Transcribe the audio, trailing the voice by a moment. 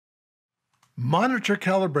Monitor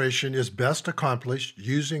calibration is best accomplished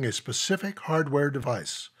using a specific hardware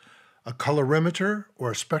device, a colorimeter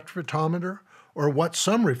or a spectrophotometer, or what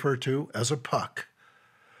some refer to as a puck.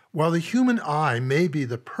 While the human eye may be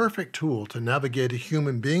the perfect tool to navigate a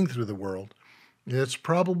human being through the world, it's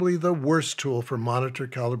probably the worst tool for monitor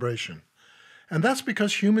calibration. And that's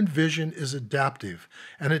because human vision is adaptive,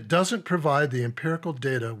 and it doesn't provide the empirical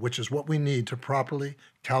data, which is what we need to properly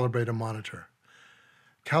calibrate a monitor.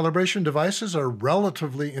 Calibration devices are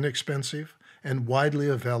relatively inexpensive and widely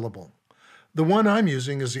available. The one I'm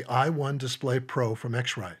using is the i1 Display Pro from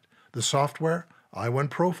X-Rite. The software, i1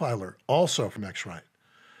 Profiler, also from X-Rite.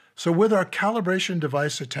 So with our calibration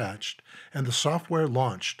device attached and the software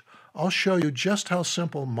launched, I'll show you just how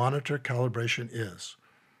simple monitor calibration is.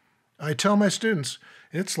 I tell my students,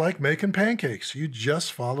 it's like making pancakes. You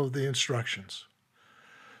just follow the instructions.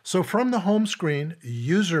 So from the home screen,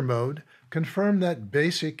 User Mode, confirm that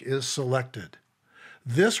Basic is selected.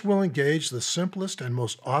 This will engage the simplest and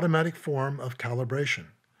most automatic form of calibration.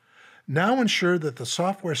 Now ensure that the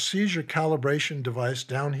software sees your calibration device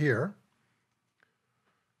down here.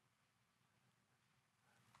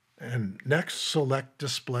 And next, select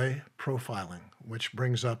Display Profiling, which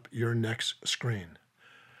brings up your next screen.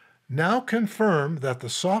 Now confirm that the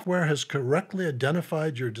software has correctly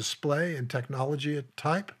identified your display and technology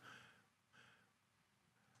type.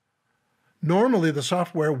 Normally, the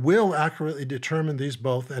software will accurately determine these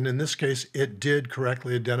both, and in this case, it did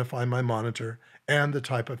correctly identify my monitor and the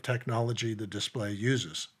type of technology the display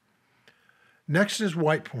uses. Next is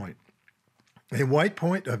white point. A white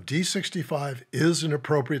point of D65 is an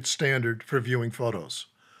appropriate standard for viewing photos.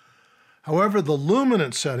 However, the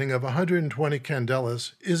luminance setting of 120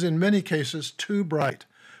 candelas is in many cases too bright,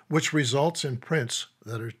 which results in prints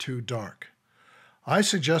that are too dark. I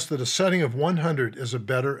suggest that a setting of 100 is a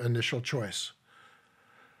better initial choice.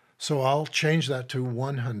 So I'll change that to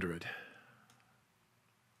 100.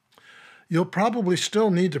 You'll probably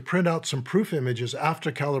still need to print out some proof images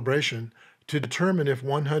after calibration to determine if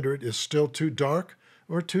 100 is still too dark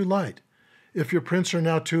or too light. If your prints are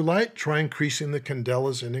now too light, try increasing the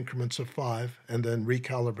candelas in increments of 5 and then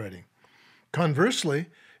recalibrating. Conversely,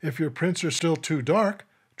 if your prints are still too dark,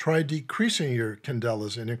 try decreasing your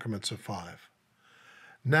candelas in increments of 5.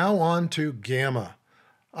 Now on to gamma.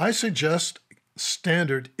 I suggest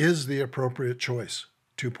standard is the appropriate choice,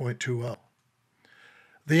 2.20.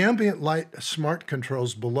 The ambient light smart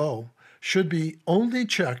controls below should be only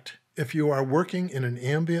checked if you are working in an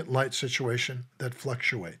ambient light situation that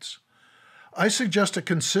fluctuates. I suggest a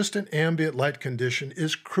consistent ambient light condition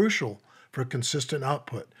is crucial for consistent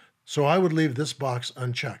output, so I would leave this box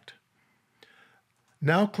unchecked.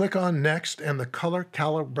 Now click on Next and the color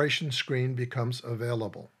calibration screen becomes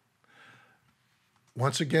available.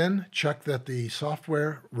 Once again, check that the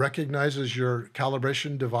software recognizes your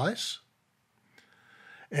calibration device.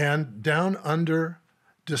 And down under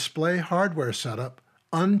Display Hardware Setup,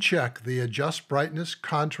 uncheck the Adjust Brightness,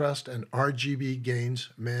 Contrast, and RGB gains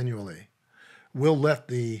manually. We'll let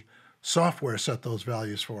the software set those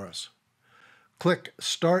values for us. Click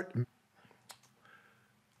Start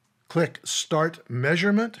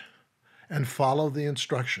Measurement and follow the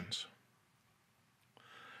instructions.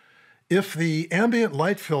 If the ambient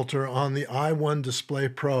light filter on the i1 Display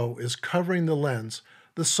Pro is covering the lens,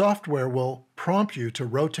 the software will prompt you to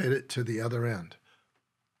rotate it to the other end.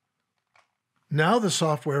 Now the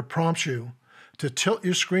software prompts you to tilt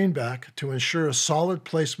your screen back to ensure a solid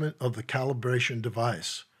placement of the calibration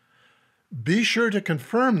device. Be sure to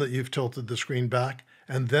confirm that you've tilted the screen back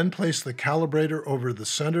and then place the calibrator over the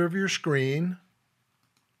center of your screen.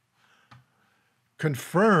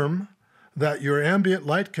 Confirm that your ambient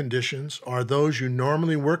light conditions are those you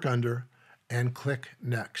normally work under and click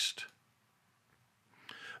Next.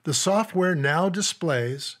 The software now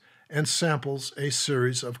displays and samples a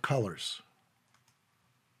series of colors.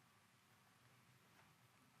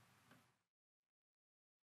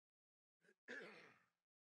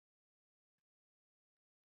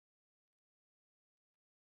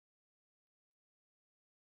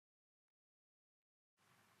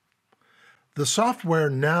 The software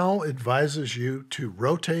now advises you to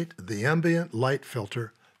rotate the ambient light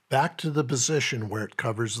filter back to the position where it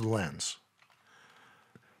covers the lens.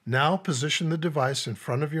 Now position the device in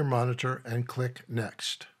front of your monitor and click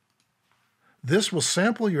Next. This will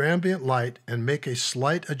sample your ambient light and make a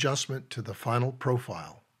slight adjustment to the final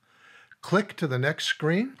profile. Click to the next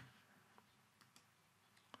screen,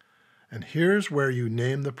 and here's where you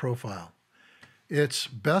name the profile. It's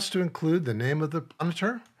best to include the name of the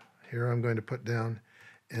monitor. Here I'm going to put down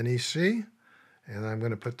NEC, and I'm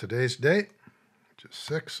going to put today's date, which is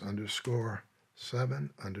 6/6/17.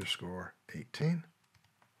 7_18.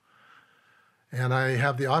 And I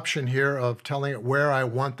have the option here of telling it where I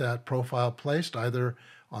want that profile placed, either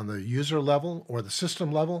on the user level or the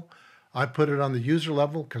system level. I put it on the user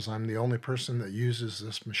level because I'm the only person that uses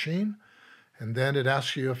this machine. And then it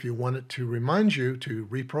asks you if you want it to remind you to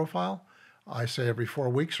reprofile. I say every 4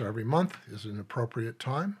 weeks or every month is an appropriate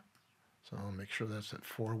time. So I'll make sure that's at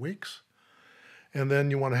 4 weeks. And then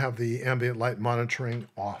you want to have the ambient light monitoring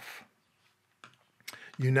off.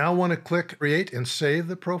 You now want to click Create and save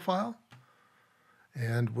the profile.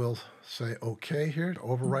 And we'll say OK here to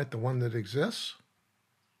overwrite the one that exists.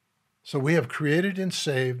 So we have created and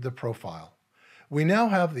saved the profile. We now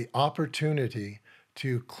have the opportunity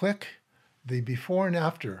to click the before and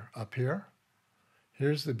after up here.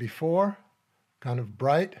 Here's the before, kind of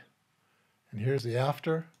bright, and here's the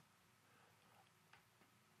after,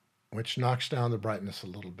 which knocks down the brightness a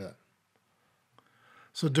little bit.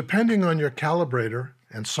 So depending on your calibrator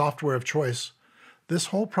and software of choice, this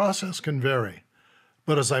whole process can vary.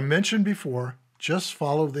 But as I mentioned before, just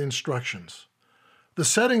follow the instructions. The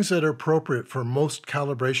settings that are appropriate for most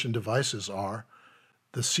calibration devices are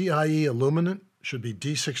the CIE illuminant should be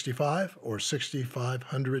D65 or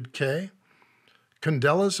 6500K.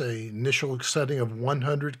 Candelas, an initial setting of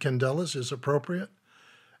 100 candelas is appropriate,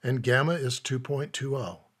 and gamma is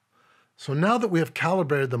 2.20. So now that we have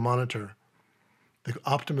calibrated the monitor, the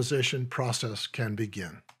optimization process can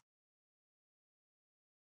begin.